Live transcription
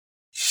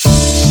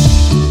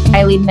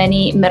I lead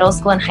many middle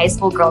school and high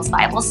school girls'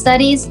 Bible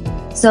studies.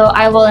 So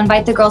I will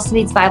invite the girls to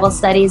these Bible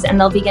studies and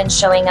they'll begin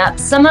showing up.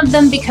 Some of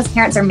them because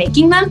parents are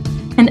making them,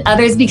 and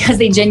others because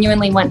they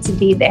genuinely want to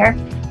be there.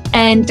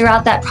 And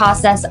throughout that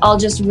process, I'll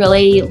just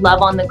really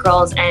love on the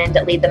girls and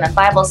lead them in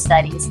Bible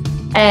studies.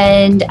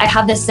 And I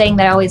have this saying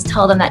that I always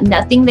tell them that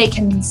nothing they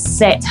can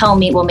tell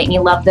me will make me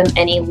love them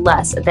any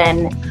less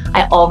than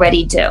I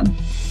already do.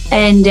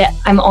 And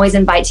I'm always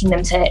inviting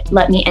them to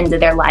let me into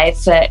their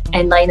life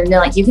and letting them know,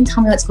 like, you can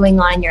tell me what's going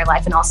on in your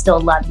life and I'll still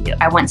love you.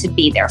 I want to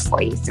be there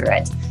for you through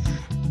it.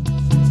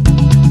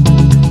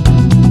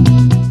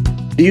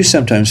 Do you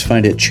sometimes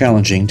find it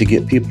challenging to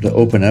get people to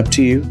open up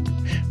to you?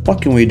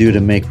 What can we do to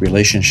make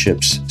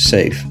relationships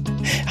safe?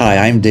 Hi,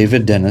 I'm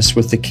David Dennis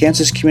with the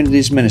Kansas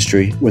Communities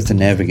Ministry with the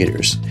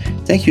Navigators.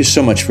 Thank you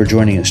so much for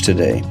joining us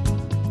today.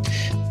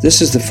 This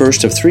is the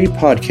first of 3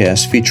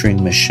 podcasts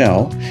featuring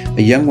Michelle,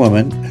 a young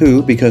woman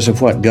who, because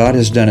of what God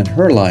has done in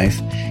her life,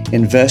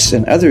 invests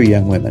in other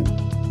young women.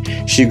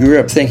 She grew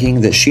up thinking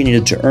that she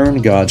needed to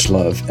earn God's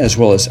love as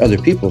well as other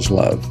people's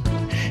love.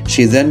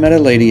 She then met a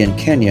lady in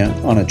Kenya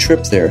on a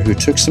trip there who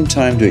took some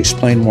time to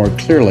explain more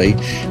clearly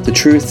the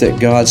truth that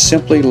God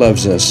simply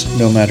loves us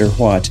no matter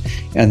what,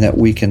 and that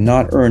we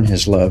cannot earn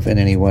His love in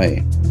any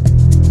way.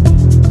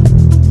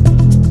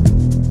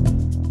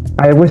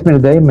 I have with me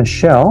today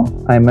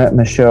Michelle. I met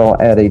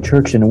Michelle at a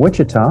church in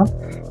Wichita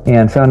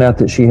and found out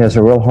that she has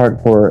a real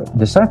heart for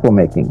disciple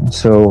making.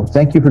 So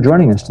thank you for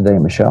joining us today,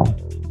 Michelle.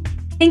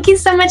 Thank you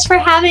so much for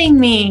having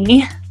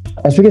me.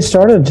 As we get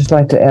started, I'd just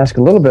like to ask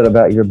a little bit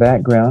about your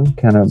background,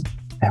 kind of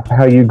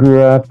how you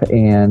grew up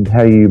and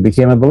how you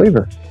became a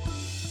believer.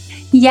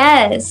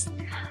 Yes.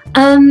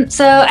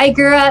 So I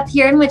grew up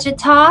here in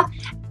Wichita.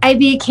 I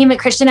became a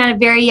Christian at a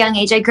very young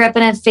age. I grew up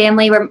in a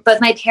family where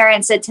both my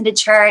parents attended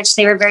church.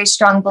 They were very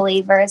strong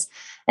believers.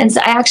 And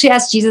so I actually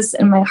asked Jesus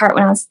in my heart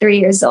when I was 3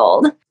 years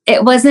old.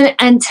 It wasn't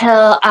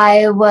until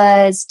I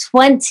was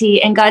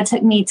 20 and God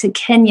took me to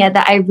Kenya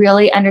that I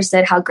really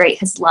understood how great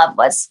His love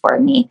was for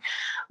me.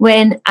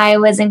 When I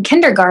was in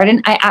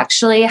kindergarten, I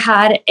actually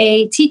had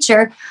a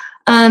teacher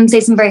say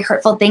some very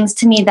hurtful things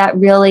to me that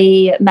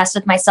really messed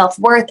with my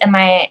self-worth and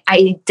my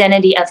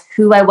identity of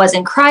who I was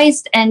in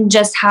Christ and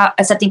just how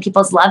accepting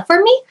people's love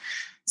for me.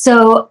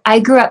 So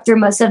I grew up through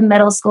most of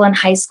middle school and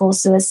high school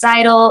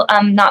suicidal,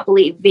 not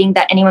believing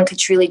that anyone could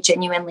truly,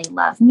 genuinely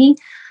love me.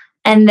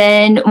 And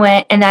then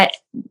that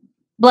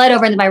bled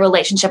over into my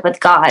relationship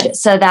with God,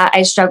 so that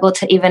I struggled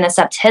to even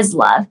accept His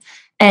love.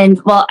 And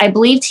while I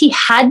believed He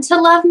had to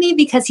love me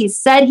because He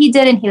said He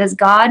did and He was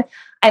God,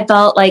 I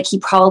felt like He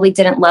probably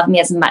didn't love me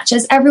as much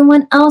as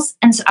everyone else.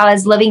 And so I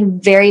was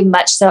living very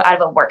much so out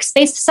of a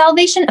works-based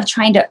salvation of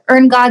trying to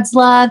earn God's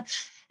love.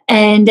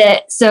 And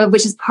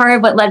which is part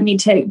of what led me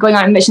to going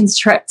on a missions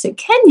trip to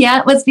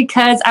Kenya, was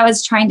because I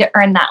was trying to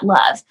earn that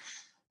love.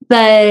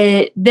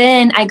 But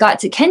then I got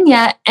to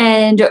Kenya,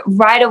 and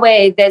right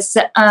away, this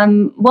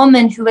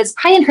woman who was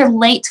probably in her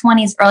late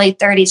 20s, early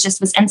 30s, just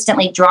was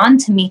instantly drawn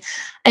to me.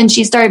 And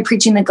she started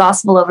preaching the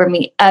gospel over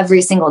me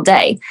every single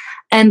day.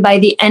 And by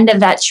the end of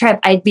that trip,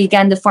 I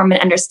began to form an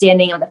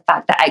understanding of the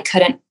fact that I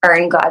couldn't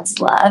earn God's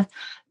love,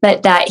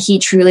 but that He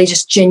truly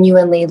just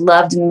genuinely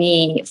loved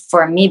me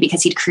for me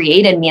because He'd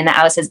created me and that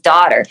I was His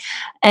daughter.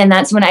 And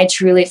that's when I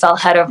truly fell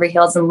head over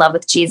heels in love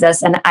with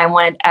Jesus. And I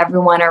wanted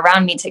everyone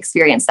around me to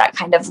experience that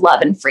kind of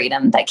love and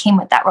freedom that came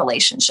with that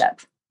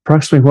relationship.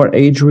 Approximately what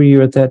age were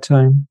you at that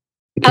time?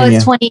 I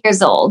was 20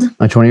 years old.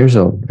 20 years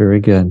old. Very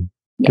good.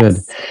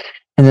 Yes. Good.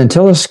 And then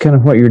tell us kind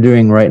of what you're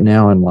doing right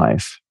now in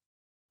life.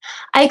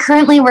 I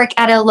currently work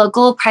at a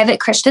local private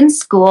Christian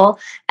school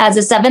as a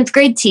 7th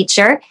grade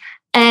teacher.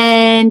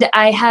 And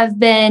I have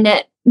been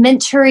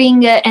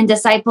mentoring and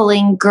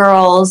discipling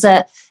girls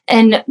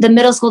in the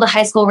middle school to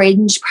high school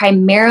range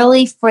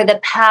primarily for the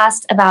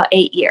past about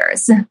 8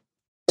 years.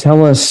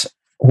 Tell us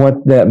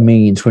what that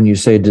means when you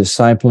say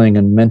discipling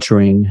and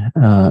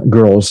mentoring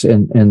girls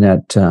in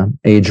that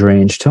age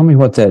range. Tell me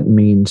what that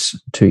means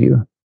to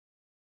you.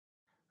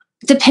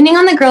 Depending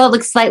on the girl, it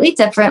looks slightly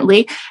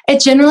differently. It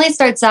generally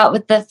starts out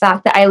with the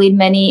fact that I lead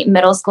many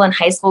middle school and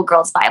high school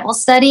girls' Bible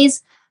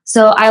studies.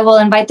 So I will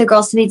invite the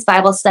girls to these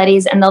Bible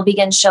studies and they'll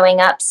begin showing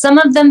up. Some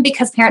of them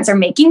because parents are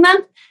making them,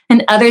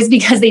 and others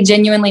because they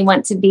genuinely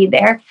want to be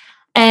there.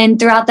 And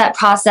throughout that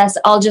process,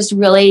 I'll just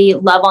really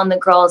love on the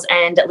girls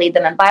and lead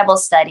them in Bible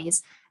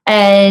studies.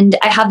 And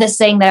I have this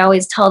saying that I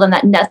always tell them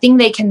that nothing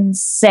they can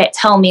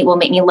tell me will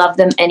make me love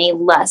them any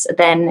less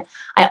than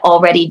I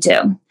already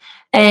do.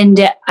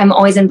 And I'm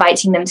always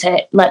inviting them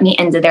to let me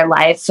into their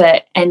life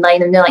and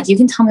letting them know, like, you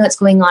can tell me what's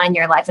going on in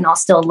your life and I'll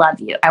still love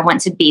you. I want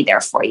to be there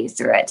for you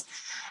through it.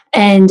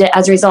 And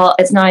as a result,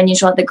 it's not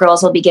unusual that the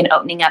girls will begin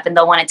opening up and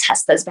they'll want to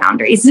test those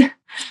boundaries.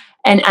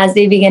 And as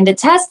they begin to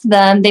test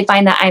them, they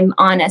find that I'm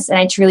honest and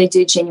I truly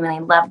do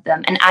genuinely love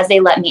them. And as they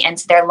let me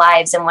into their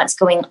lives and what's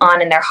going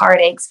on in their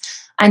heartaches,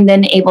 I'm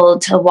then able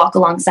to walk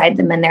alongside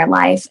them in their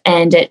life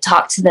and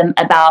talk to them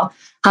about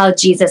how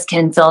Jesus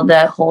can fill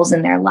the holes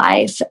in their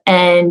life.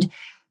 And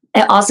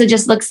it also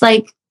just looks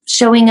like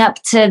showing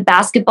up to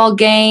basketball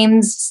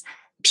games,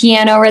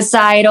 piano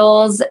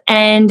recitals,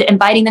 and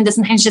inviting them to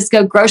sometimes just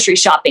go grocery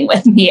shopping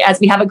with me as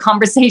we have a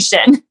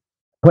conversation.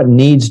 What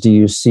needs do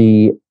you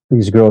see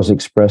these girls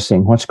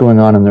expressing? What's going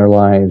on in their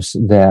lives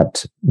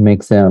that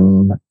make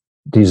them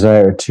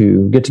desire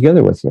to get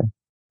together with you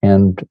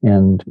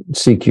and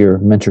seek your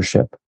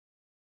mentorship?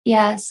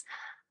 Yes.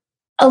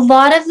 A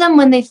lot of them,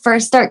 when they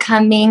first start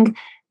coming,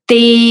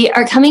 they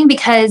are coming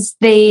because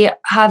they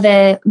have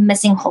a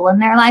missing hole in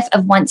their life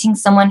of wanting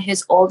someone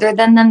who's older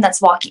than them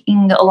that's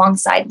walking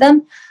alongside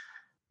them.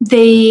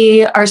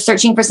 They are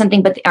searching for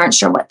something, but they aren't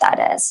sure what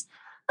that is.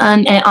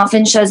 And it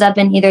often shows up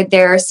in either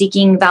they're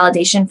seeking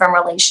validation from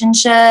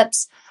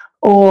relationships,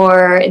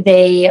 or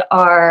they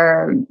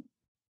have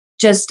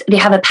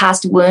a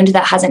past wound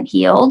that hasn't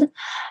healed,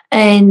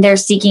 and they're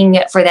seeking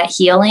for that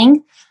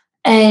healing.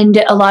 And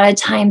a lot of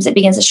times it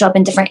begins to show up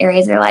in different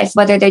areas of their life,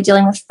 whether they're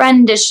dealing with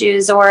friend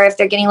issues, or if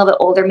they're getting a little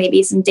bit older,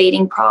 maybe some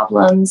dating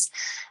problems,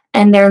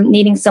 and they're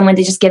needing someone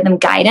to just give them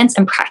guidance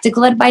and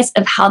practical advice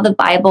of how the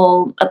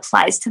Bible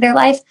applies to their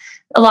life.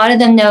 A lot of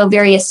them know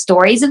various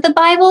stories of the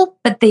Bible,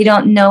 but they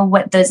don't know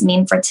what those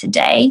mean for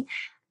today.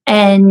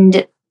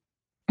 And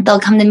they'll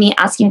come to me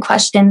asking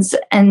questions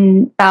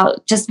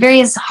about just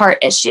various heart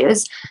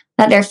issues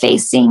that they're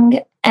facing.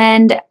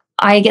 And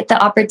I get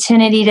the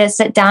opportunity to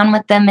sit down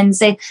with them and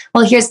say,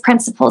 well, here's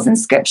principles in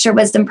Scripture,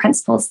 wisdom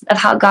principles of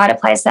how God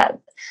applies that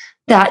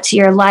to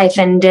your life,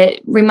 and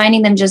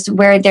reminding them just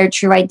where their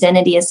true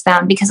identity is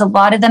found, because a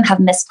lot of them have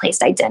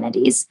misplaced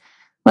identities,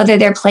 whether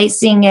they're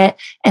placing it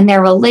in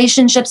their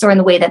relationships or in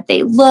the way that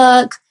they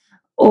look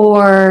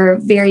or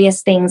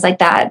various things like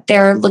that.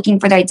 They're looking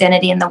for their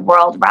identity in the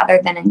world rather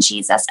than in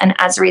Jesus. And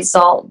as a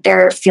result,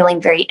 they're feeling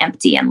very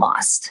empty and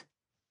lost.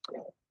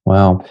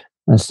 Wow.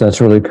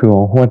 That's really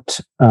cool. What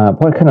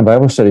kind of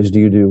Bible studies do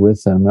you do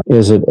with them?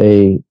 Is it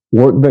a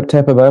workbook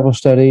type of Bible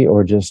study,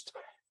 or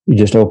you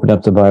just open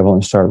up the Bible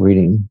and start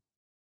reading?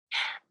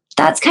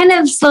 That's kind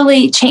of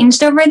slowly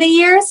changed over the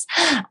years.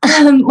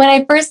 When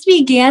I first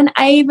began,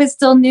 I was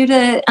still new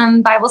to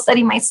Bible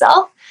study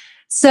myself.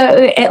 So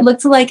it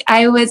looked like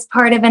I was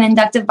part of an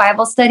inductive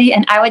Bible study,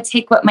 and I would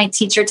take what my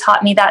teacher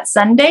taught me that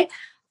Sunday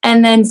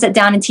and then sit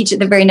down and teach it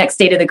the very next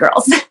day to the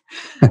girls.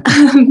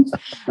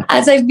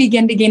 As I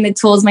begin to gain the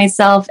tools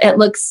myself, it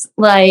looks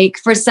like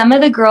for some of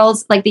the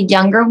girls, like the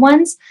younger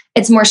ones,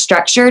 it's more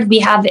structured. We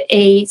have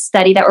a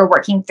study that we're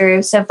working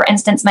through. So for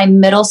instance, my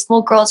middle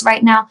school girls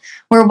right now,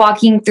 we're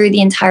walking through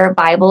the entire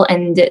Bible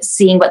and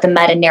seeing what the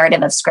meta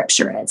narrative of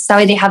Scripture is.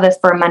 So they have a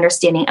firm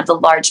understanding of the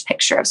large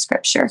picture of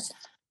Scripture.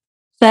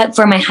 But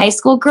for my high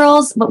school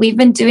girls, what we've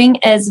been doing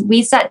is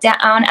we sat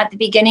down at the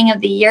beginning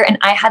of the year and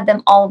I had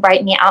them all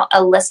write me out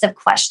a list of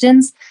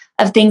questions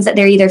of things that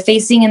they're either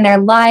facing in their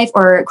life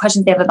or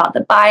questions they have about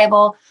the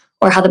Bible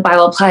or how the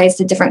Bible applies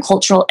to different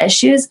cultural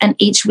issues. And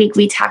each week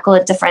we tackle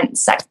a different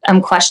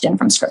question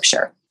from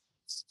Scripture.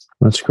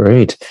 That's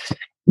great.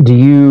 Do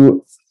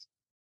you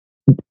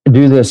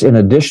do this in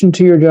addition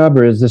to your job,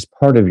 or is this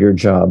part of your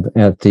job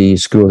at the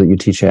school that you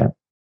teach at?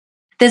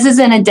 This is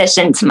in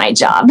addition to my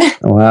job.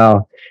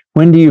 Wow.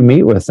 When do you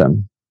meet with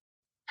them?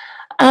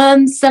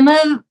 Some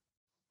of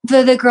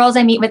the girls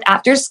I meet with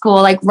after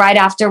school, like right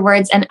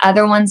afterwards, and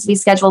other ones we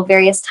schedule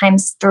various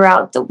times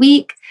throughout the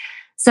week.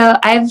 So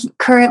I've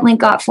currently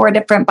got 4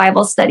 different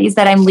Bible studies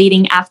that I'm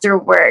leading after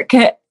work.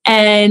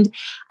 And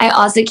I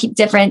also keep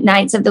different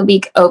nights of the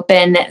week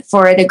open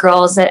for the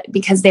girls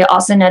because they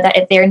also know that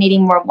if they're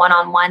needing more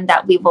one-on-one,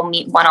 that we will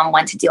meet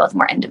one-on-one to deal with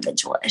more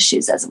individual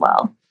issues as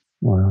well.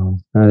 Wow.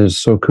 That is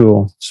so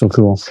cool. So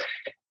cool.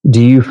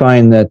 Do you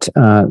find that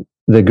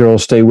the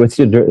girls stay with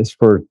you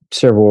for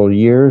several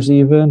years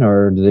even,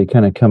 or do they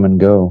kind of come and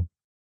go?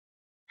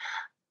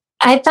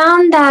 I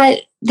found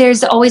that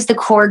there's always the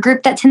core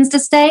group that tends to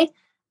stay.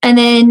 And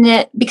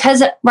then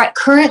because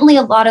currently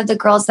a lot of the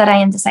girls that I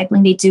am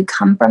discipling, they do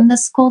come from the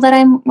school that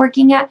I'm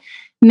working at.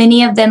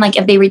 Many of them, like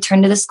if they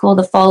return to the school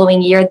the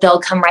following year, they'll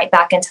come right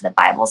back into the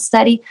Bible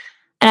study.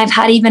 And I've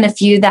had even a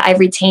few that I've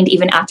retained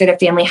even after their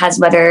family has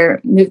whether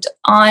moved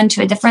on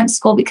to a different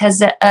school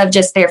because of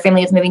just their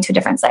family is moving to a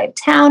different side of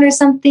town or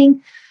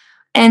something.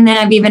 And then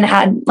I've even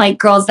had like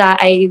girls that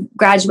I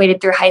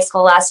graduated through high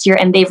school last year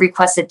and they've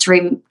requested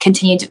to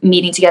continue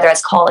meeting together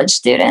as college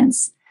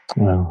students.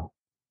 Wow,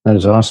 that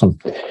is awesome.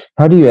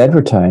 How do you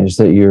advertise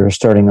that you're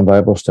starting a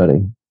Bible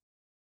study?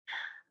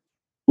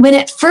 When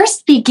it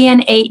first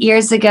began 8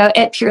 years ago,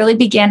 it purely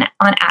began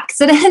on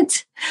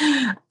accident.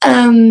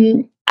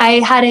 I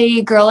had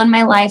a girl in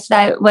my life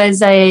that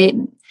was a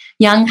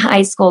young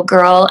high school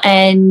girl,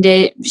 and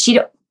she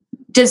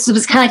just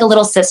was kind of like a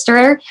little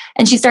sister,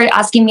 and she started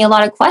asking me a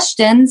lot of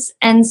questions.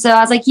 And so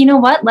I was like, you know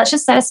what, let's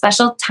just set a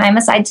special time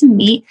aside to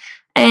meet.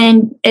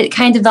 And it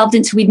kind of developed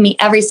into we'd meet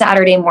every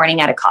Saturday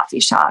morning at a coffee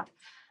shop.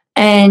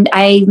 And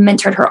I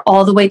mentored her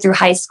all the way through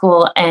high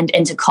school and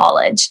into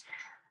college.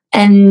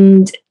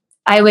 And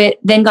I would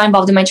then got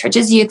involved in my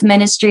church's youth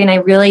ministry, and I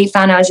really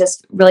found I was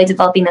just really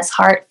developing this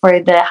heart for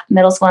the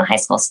middle school and high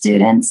school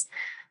students.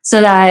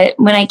 So that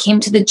when I came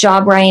to the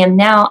job where I am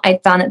now,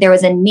 I found that there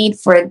was a need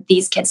for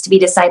these kids to be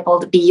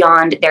discipled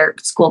beyond their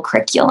school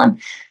curriculum.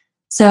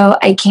 So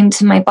I came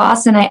to my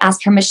boss and I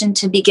asked permission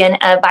to begin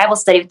a Bible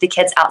study with the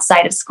kids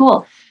outside of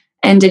school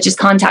and to just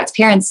contact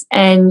parents.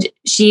 And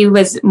she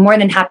was more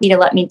than happy to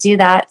let me do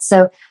that.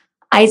 So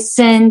I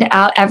send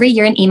out every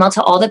year an email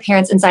to all the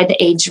parents inside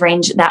the age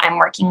range that I'm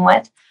working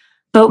with.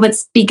 But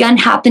what's begun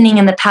happening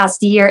in the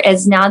past year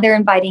is now they're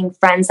inviting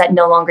friends that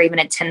no longer even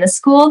attend the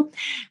school.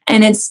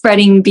 And it's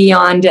spreading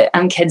beyond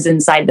kids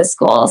inside the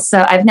school.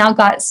 So I've now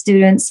got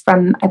students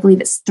from, I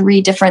believe it's 3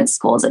 different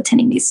schools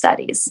attending these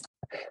studies.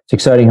 It's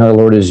exciting how the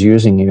Lord is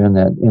using you in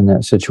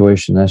that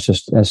situation. That's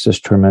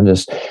just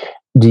tremendous.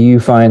 Do you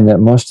find that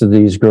most of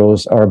these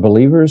girls are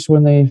believers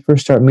when they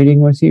first start meeting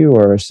with you,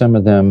 or are some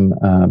of them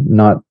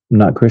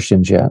not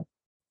Christians yet?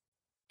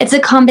 It's a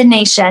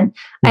combination.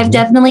 Mm-hmm. I've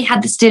definitely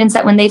had the students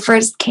that when they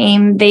first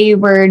came, they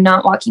were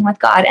not walking with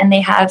God, and they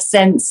have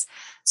since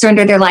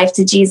surrendered their life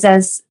to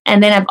Jesus.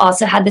 And then I've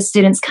also had the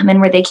students come in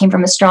where they came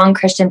from a strong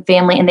Christian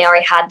family and they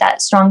already had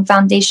that strong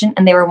foundation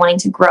and they were wanting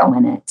to grow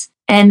in it.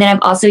 And then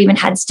I've also even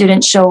had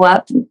students show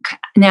up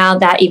now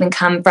that even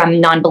come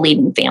from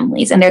non-believing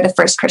families, and they're the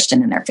first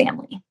Christian in their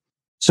family.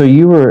 So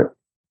you were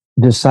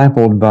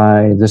discipled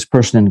by this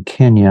person in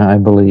Kenya, I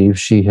believe.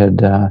 She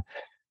had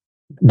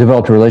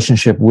developed a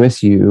relationship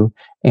with you,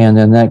 and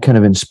then that kind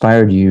of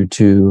inspired you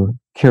to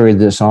carry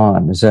this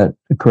on. Is that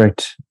a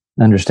correct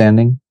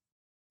understanding?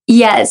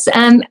 Yes.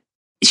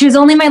 She was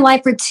only in my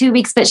life for 2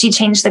 weeks, but she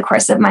changed the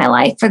course of my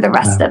life for the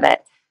rest of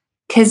it,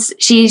 because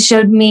she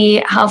showed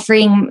me how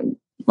freeing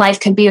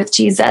life could be with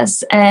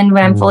Jesus, and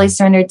when I'm fully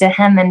surrendered to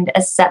him and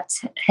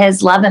accept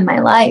his love in my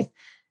life.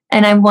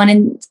 And I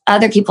wanted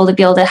other people to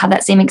be able to have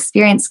that same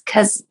experience,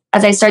 because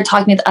as I started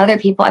talking with other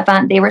people, I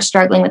found they were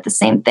struggling with the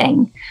same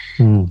thing.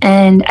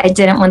 And I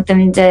didn't want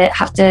them to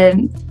have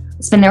to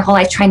spend their whole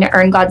life trying to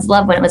earn God's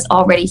love when it was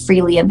already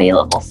freely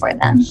available for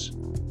them.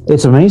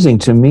 It's amazing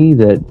to me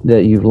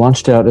that you've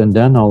launched out and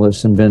done all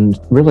this and been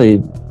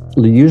really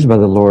used by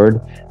the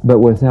Lord, but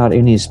without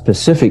any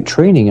specific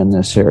training in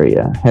this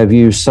area. Have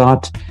you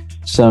sought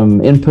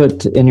some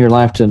input in your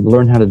life to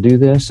learn how to do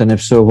this? And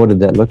if so, what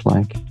did that look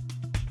like?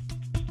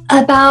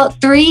 About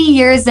 3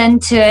 years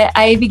into it,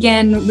 I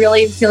began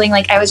really feeling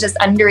like I was just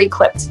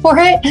under-equipped for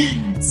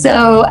it.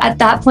 So at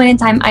that point in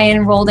time, I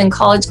enrolled in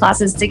college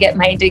classes to get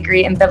my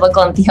degree in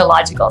biblical and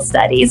theological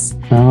studies.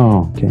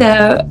 Oh, okay.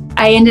 So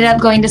I ended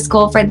up going to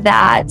school for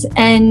that.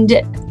 And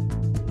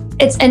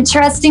it's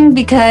interesting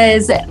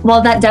because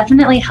while that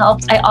definitely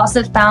helped, I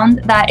also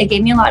found that it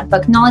gave me a lot of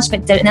book knowledge,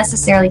 but didn't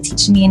necessarily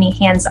teach me any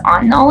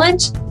hands-on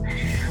knowledge.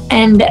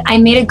 And I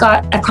made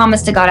a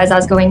promise to God as I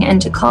was going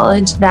into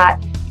college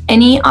that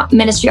any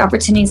ministry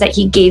opportunities that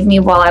he gave me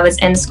while I was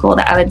in school,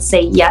 that I would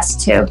say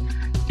yes to,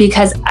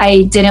 because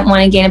I didn't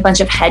want to gain a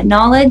bunch of head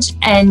knowledge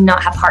and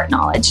not have heart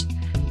knowledge.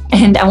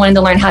 And I wanted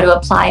to learn how to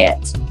apply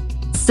it.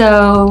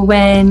 So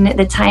when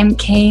the time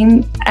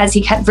came, as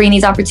he kept bringing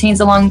these opportunities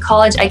along in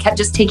college, I kept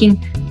just taking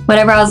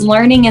whatever I was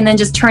learning and then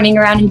just turning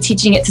around and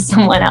teaching it to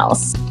someone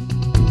else.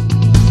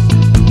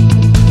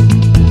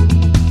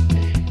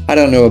 I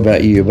don't know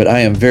about you, but I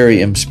am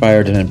very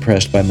inspired and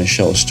impressed by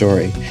Michelle's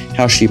story,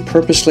 how she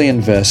purposely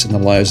invests in the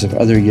lives of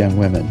other young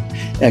women,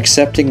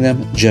 accepting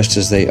them just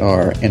as they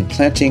are and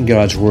planting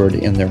God's word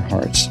in their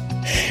hearts.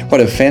 What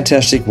a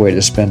fantastic way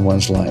to spend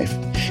one's life.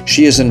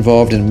 She is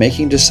involved in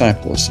making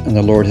disciples, and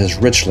the Lord has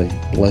richly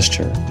blessed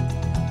her.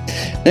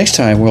 Next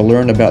time, we'll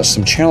learn about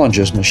some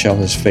challenges Michelle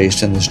has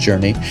faced in this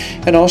journey,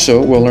 and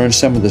also we'll learn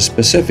some of the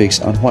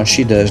specifics on what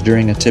she does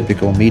during a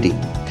typical meeting.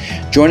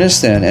 Join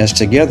us then as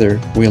together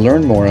we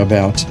learn more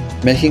about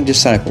making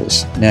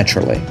disciples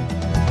naturally.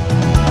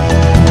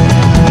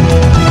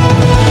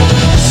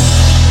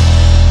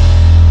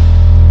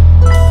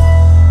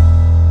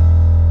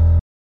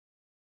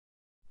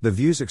 The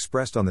views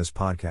expressed on this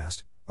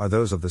podcast are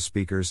those of the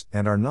speakers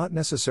and are not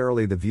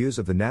necessarily the views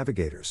of the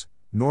navigators,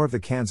 nor of the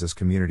Kansas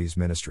Communities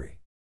Ministry.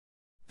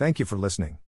 Thank you for listening.